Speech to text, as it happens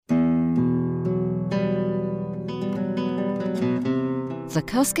The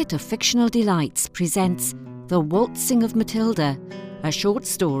Casket of Fictional Delights presents The Waltzing of Matilda, a short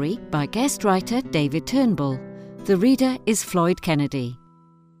story by guest writer David Turnbull. The reader is Floyd Kennedy.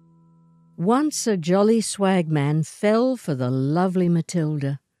 Once a jolly swagman fell for the lovely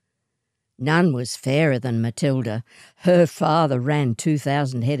Matilda. None was fairer than Matilda. Her father ran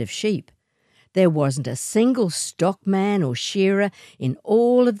 2,000 head of sheep. There wasn't a single stockman or shearer in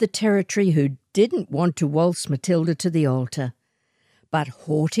all of the territory who didn't want to waltz Matilda to the altar. But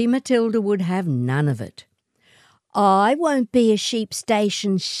haughty Matilda would have none of it. "I won't be a sheep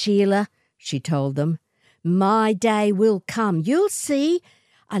station shearer," she told them. "My day will come, you'll see.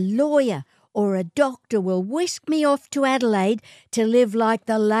 A lawyer or a doctor will whisk me off to Adelaide to live like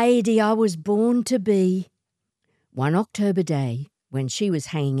the lady I was born to be." One October day, when she was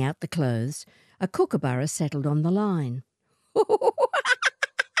hanging out the clothes, a kookaburra settled on the line. "A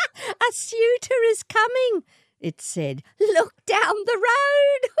suitor is coming," it said. "Look down the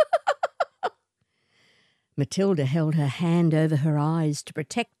road." Matilda held her hand over her eyes to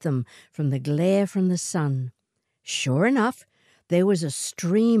protect them from the glare from the sun. Sure enough, there was a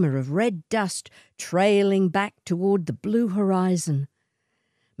streamer of red dust trailing back toward the blue horizon.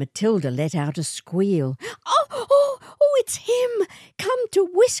 Matilda let out a squeal. Oh, it's him! Come to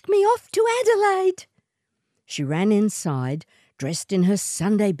whisk me off to Adelaide." She ran inside, dressed in her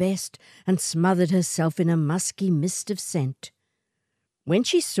Sunday best, and smothered herself in a musky mist of scent. When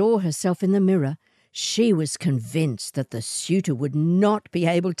she saw herself in the mirror, she was convinced that the suitor would not be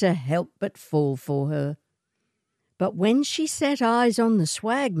able to help but fall for her. But when she set eyes on the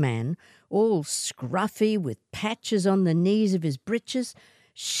swagman, all scruffy with patches on the knees of his breeches,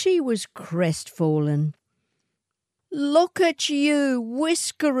 she was crestfallen. "Look at you,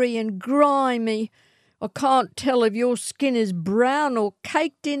 whiskery and grimy. I can't tell if your skin is brown or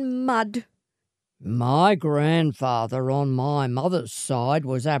caked in mud." "My grandfather on my mother's side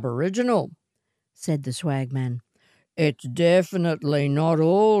was Aboriginal," said the swagman. "It's definitely not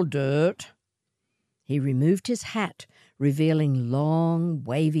all dirt." He removed his hat, revealing long,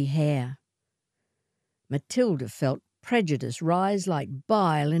 wavy hair. Matilda felt prejudice rise like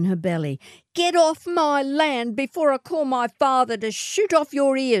bile in her belly. "Get off my land before I call my father to shoot off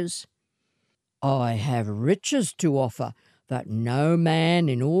your ears." "I have riches to offer that no man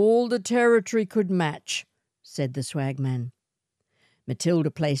in all the territory could match," said the swagman. Matilda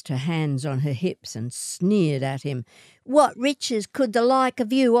placed her hands on her hips and sneered at him. "What riches could the like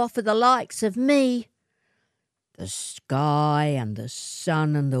of you offer the likes of me?" "The sky and the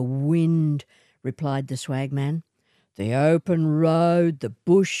sun and the wind," replied the swagman. "The open road, the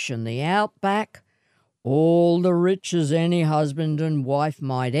bush and the outback, all the riches any husband and wife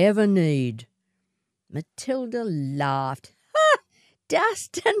might ever need." Matilda laughed. "Ha!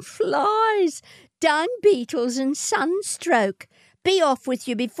 Dust and flies, dung beetles and sunstroke. Be off with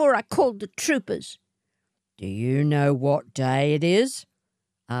you before I call the troopers." "Do you know what day it is?"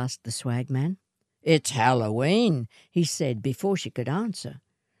 asked the swagman. "It's Halloween," he said before she could answer.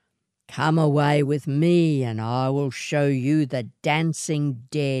 "Come away with me and I will show you the dancing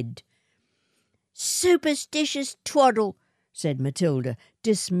dead." "Superstitious twaddle," said Matilda,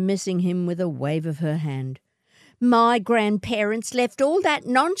 dismissing him with a wave of her hand. "My grandparents left all that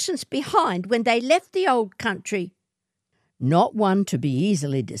nonsense behind when they left the old country." Not one to be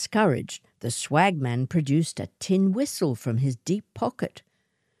easily discouraged, the swagman produced a tin whistle from his deep pocket.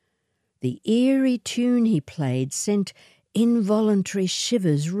 The eerie tune he played sent involuntary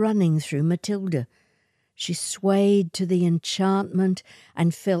shivers running through Matilda. She swayed to the enchantment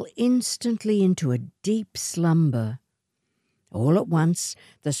and fell instantly into a deep slumber. All at once,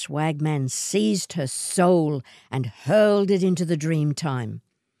 the swagman seized her soul and hurled it into the dream time.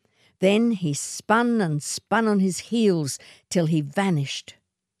 Then he spun and spun on his heels till he vanished.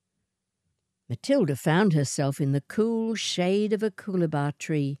 Matilda found herself in the cool shade of a coolabah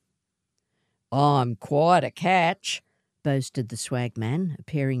tree. "I'm quite a catch," boasted the swagman,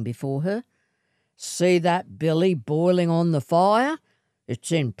 appearing before her. "See that billy boiling on the fire?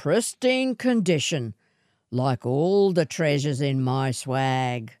 It's in pristine condition, like all the treasures in my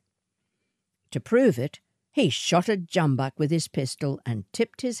swag." To prove it, he shot a jumbuck with his pistol and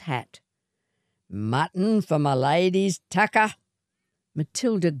tipped his hat. "Mutton for my lady's tucker."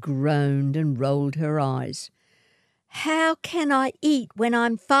 Matilda groaned and rolled her eyes. "How can I eat when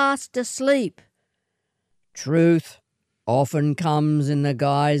I'm fast asleep?" "Truth often comes in the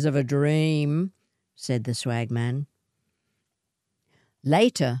guise of a dream," said the swagman.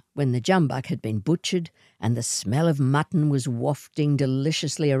 Later, when the jumbuck had been butchered and the smell of mutton was wafting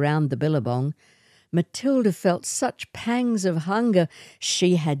deliciously around the billabong, Matilda felt such pangs of hunger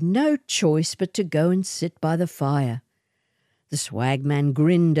she had no choice but to go and sit by the fire. The swagman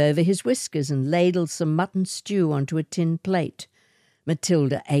grinned over his whiskers and ladled some mutton stew onto a tin plate.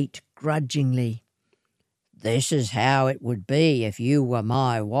 Matilda ate grudgingly. "This is how it would be if you were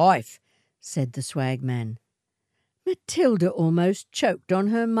my wife," said the swagman. Matilda almost choked on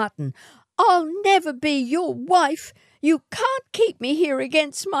her mutton. "I'll never be your wife. You can't keep me here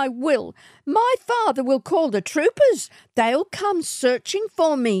against my will. My father will call the troopers. They'll come searching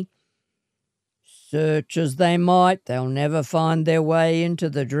for me." "Search as they might, they'll never find their way into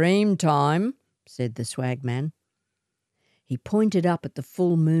the dream time," said the swagman. He pointed up at the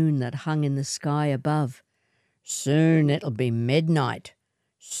full moon that hung in the sky above. "Soon it'll be midnight.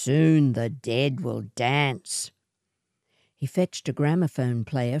 Soon the dead will dance." He fetched a gramophone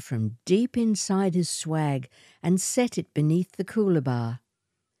player from deep inside his swag and set it beneath the coolabah.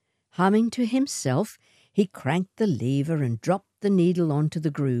 Humming to himself, he cranked the lever and dropped the needle onto the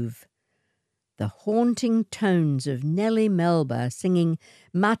groove. The haunting tones of Nellie Melba singing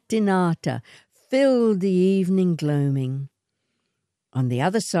Mattinata filled the evening gloaming. On the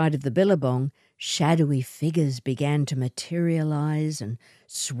other side of the billabong, shadowy figures began to materialize and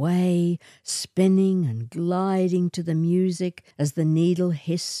sway, spinning and gliding to the music as the needle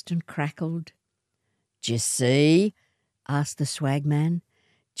hissed and crackled. "D'ye see?" asked the swagman.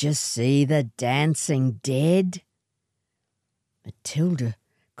 "D'ye see the dancing dead?" Matilda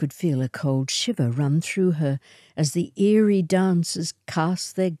could feel a cold shiver run through her as the eerie dancers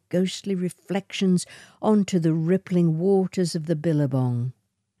cast their ghostly reflections onto the rippling waters of the billabong.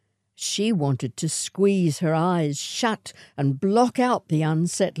 She wanted to squeeze her eyes shut and block out the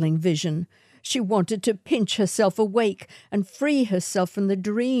unsettling vision. She wanted to pinch herself awake and free herself from the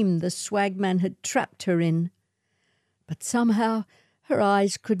dream the swagman had trapped her in. But somehow her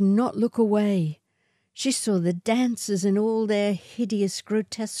eyes could not look away. She saw the dancers in all their hideous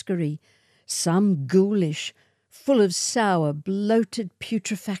grotesquerie, some ghoulish, full of sour, bloated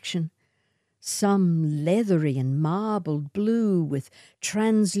putrefaction, some leathery and marbled blue with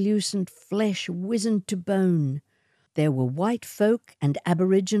translucent flesh wizened to bone. There were white folk and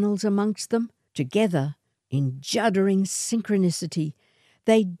aboriginals amongst them. Together, in juddering synchronicity,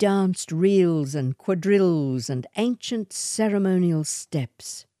 they danced reels and quadrilles and ancient ceremonial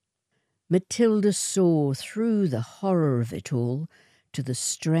steps. Matilda saw through the horror of it all to the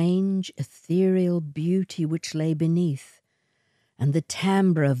strange ethereal beauty which lay beneath, and the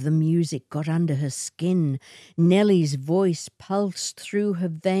timbre of the music got under her skin. Nellie's voice pulsed through her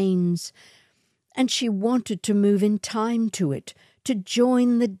veins, and she wanted to move in time to it, to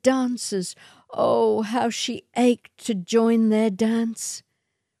join the dancers. Oh, how she ached to join their dance!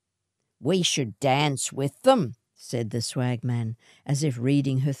 "We should dance with them," said the swagman, as if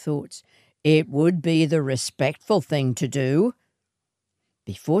reading her thoughts. "It would be the respectful thing to do."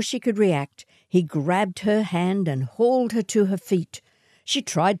 Before she could react, he grabbed her hand and hauled her to her feet. She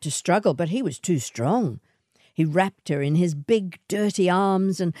tried to struggle, but he was too strong. He wrapped her in his big, dirty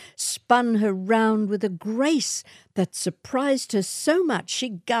arms and spun her round with a grace that surprised her so much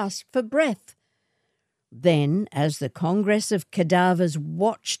she gasped for breath. Then, as the congress of cadavers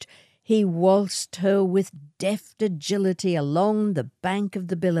watched, he waltzed her with deft agility along the bank of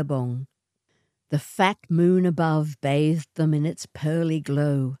the billabong. The fat moon above bathed them in its pearly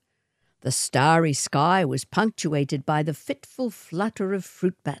glow. The starry sky was punctuated by the fitful flutter of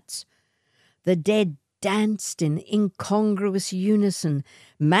fruit bats. The dead danced in incongruous unison,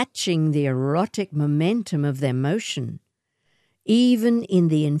 matching the erotic momentum of their motion. Even in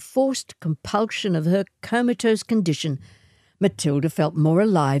the enforced compulsion of her comatose condition, Matilda felt more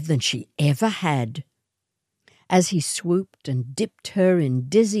alive than she ever had. As he swooped and dipped her in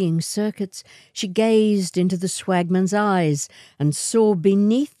dizzying circuits, she gazed into the swagman's eyes and saw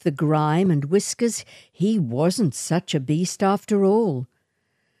beneath the grime and whiskers he wasn't such a beast after all.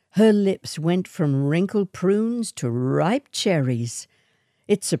 Her lips went from wrinkled prunes to ripe cherries.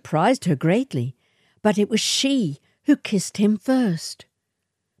 It surprised her greatly, but it was she who kissed him first.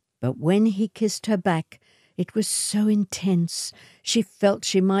 But when he kissed her back, it was so intense, she felt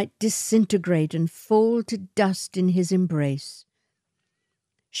she might disintegrate and fall to dust in his embrace.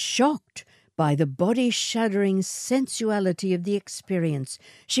 Shocked by the body-shuddering sensuality of the experience,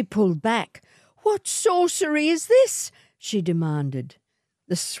 she pulled back. "What sorcery is this?" she demanded.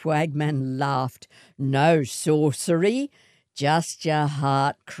 The swagman laughed. "No sorcery, just your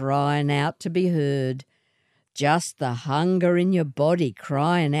heart crying out to be heard. Just the hunger in your body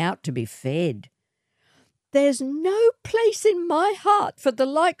crying out to be fed." "There's no place in my heart for the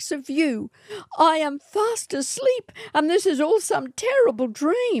likes of you. I am fast asleep, and this is all some terrible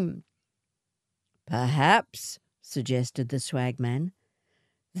dream." "Perhaps," suggested the swagman,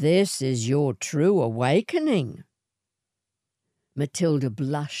 "this is your true awakening." Matilda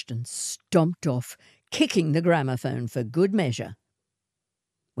blushed and stomped off, kicking the gramophone for good measure.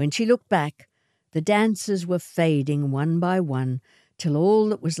 When she looked back, the dancers were fading one by one, till all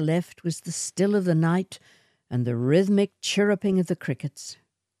that was left was the still of the night and the rhythmic chirruping of the crickets.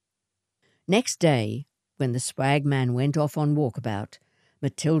 Next day, when the swagman went off on walkabout,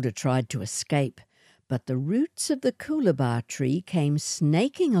 Matilda tried to escape, but the roots of the coolabah tree came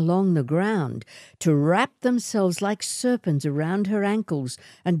snaking along the ground to wrap themselves like serpents around her ankles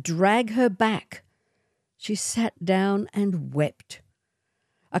and drag her back. She sat down and wept.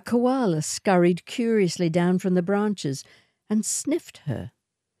 A koala scurried curiously down from the branches and sniffed her.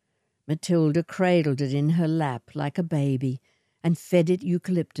 Matilda cradled it in her lap like a baby and fed it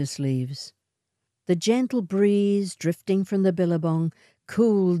eucalyptus leaves. The gentle breeze drifting from the billabong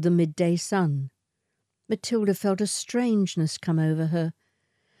cooled the midday sun. Matilda felt a strangeness come over her,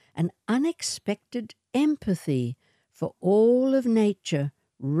 an unexpected empathy for all of nature,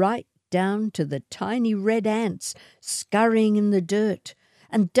 right down to the tiny red ants scurrying in the dirt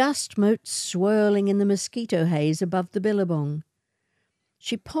and dust motes swirling in the mosquito haze above the billabong.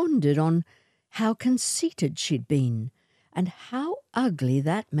 She pondered on how conceited she'd been and how ugly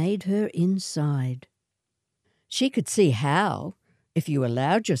that made her inside. She could see how, if you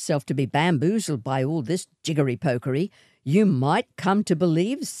allowed yourself to be bamboozled by all this jiggery-pokery, you might come to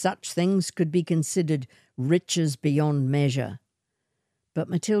believe such things could be considered riches beyond measure. But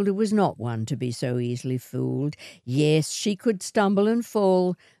Matilda was not one to be so easily fooled. Yes, she could stumble and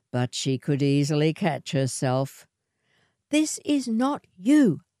fall, but she could easily catch herself. "This is not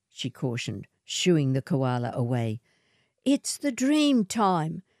you," she cautioned, shooing the koala away. "It's the dream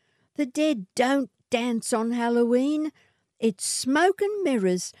time. The dead don't dance on Halloween. It's smoke and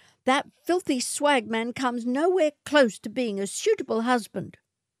mirrors. That filthy swagman comes nowhere close to being a suitable husband."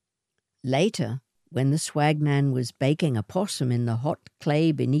 Later, when the swagman was baking a possum in the hot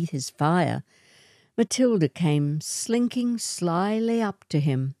clay beneath his fire, Matilda came slinking slyly up to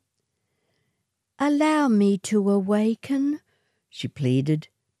him. "Allow me to awaken," she pleaded,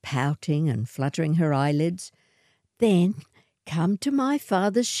 pouting and fluttering her eyelids. "Then come to my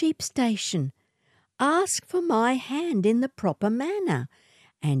father's sheep station. Ask for my hand in the proper manner,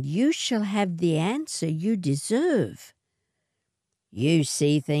 and you shall have the answer you deserve." "You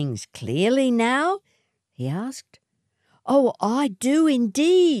see things clearly now?" he asked. "Oh, I do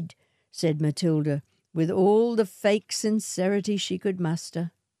indeed," said Matilda, with all the fake sincerity she could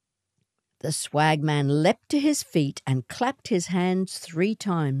muster. The swagman leapt to his feet and clapped his hands 3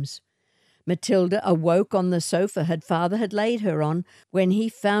 times. Matilda awoke on the sofa her father had laid her on when he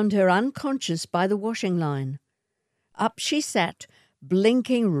found her unconscious by the washing line. Up she sat,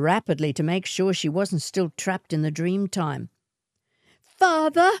 blinking rapidly to make sure she wasn't still trapped in the dream time.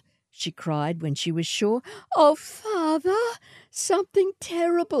 "Father!" she cried when she was sure. "Oh, Father, something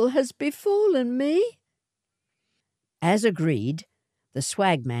terrible has befallen me." As agreed, the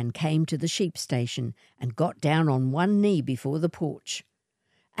swagman came to the sheep station and got down on one knee before the porch.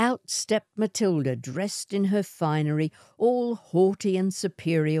 Out stepped Matilda, dressed in her finery, all haughty and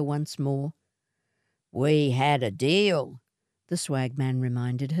superior once more. "We had a deal," the swagman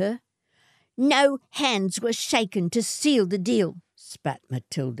reminded her. "No hands were shaken to seal the deal," spat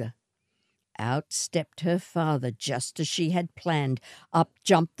Matilda. Out stepped her father just as she had planned. Up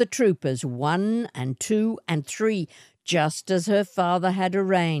jumped the troopers, 1 and 2 and 3, just as her father had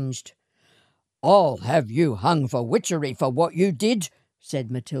arranged. "I'll have you hung for witchery for what you did,"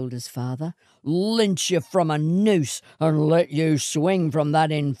 said Matilda's father. "Lynch you from a noose and let you swing from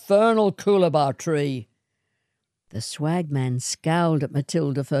that infernal coolabah tree." The swagman scowled at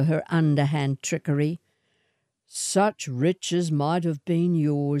Matilda for her underhand trickery. "Such riches might have been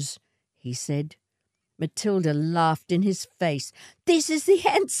yours," he said. Matilda laughed in his face. "This is the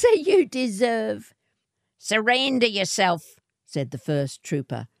answer you deserve." "Surrender yourself," said the first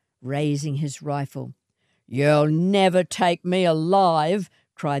trooper, raising his rifle. "You'll never take me alive,"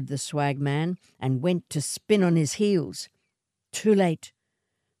 cried the swagman, and went to spin on his heels. Too late.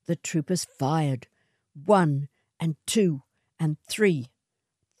 The troopers fired. 1 and 2 and 3.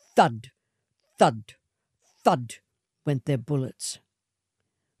 Thud, thud, thud went their bullets.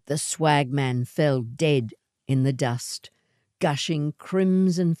 The swagman fell dead in the dust, gushing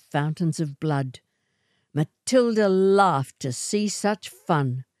crimson fountains of blood. Matilda laughed to see such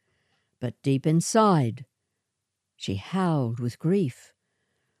fun, but deep inside she howled with grief,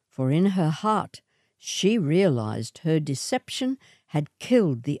 for in her heart she realized her deception had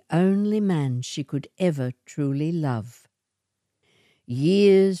killed the only man she could ever truly love.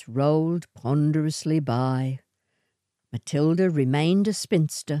 Years rolled ponderously by. Matilda remained a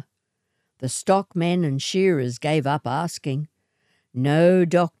spinster. The stockmen and shearers gave up asking. No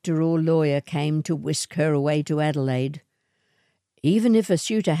doctor or lawyer came to whisk her away to Adelaide. Even if a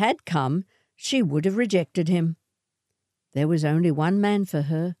suitor had come, she would have rejected him. There was only one man for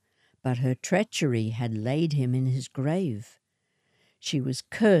her, but her treachery had laid him in his grave. She was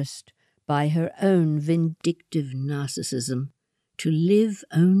cursed by her own vindictive narcissism to live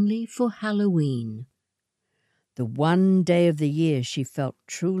only for Halloween. The one day of the year she felt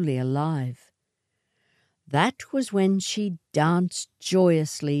truly alive. That was when she danced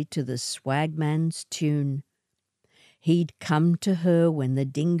joyously to the swagman's tune. He'd come to her when the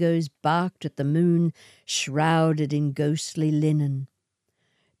dingoes barked at the moon, shrouded in ghostly linen.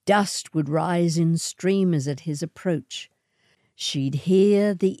 Dust would rise in streamers at his approach. She'd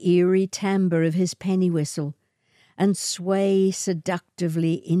hear the eerie timbre of his penny whistle and sway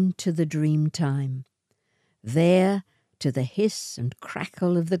seductively into the dream time. There, to the hiss and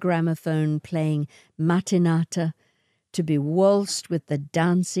crackle of the gramophone playing Matinata, to be waltzed with the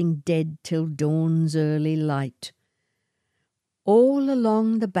dancing dead till dawn's early light. All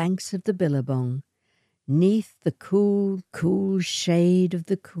along the banks of the Billabong, 'neath the cool, cool shade of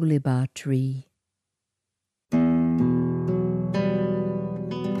the coolibah tree.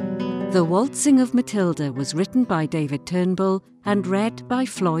 The Waltzing of Matilda was written by David Turnbull and read by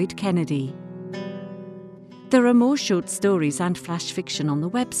Floyd Kennedy. There are more short stories and flash fiction on the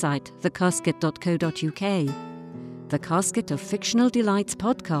website, thecasket.co.uk. The Casket of Fictional Delights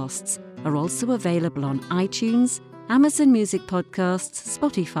podcasts are also available on iTunes, Amazon Music Podcasts,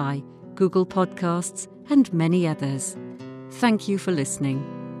 Spotify, Google Podcasts, and many others. Thank you for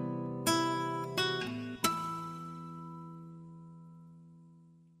listening.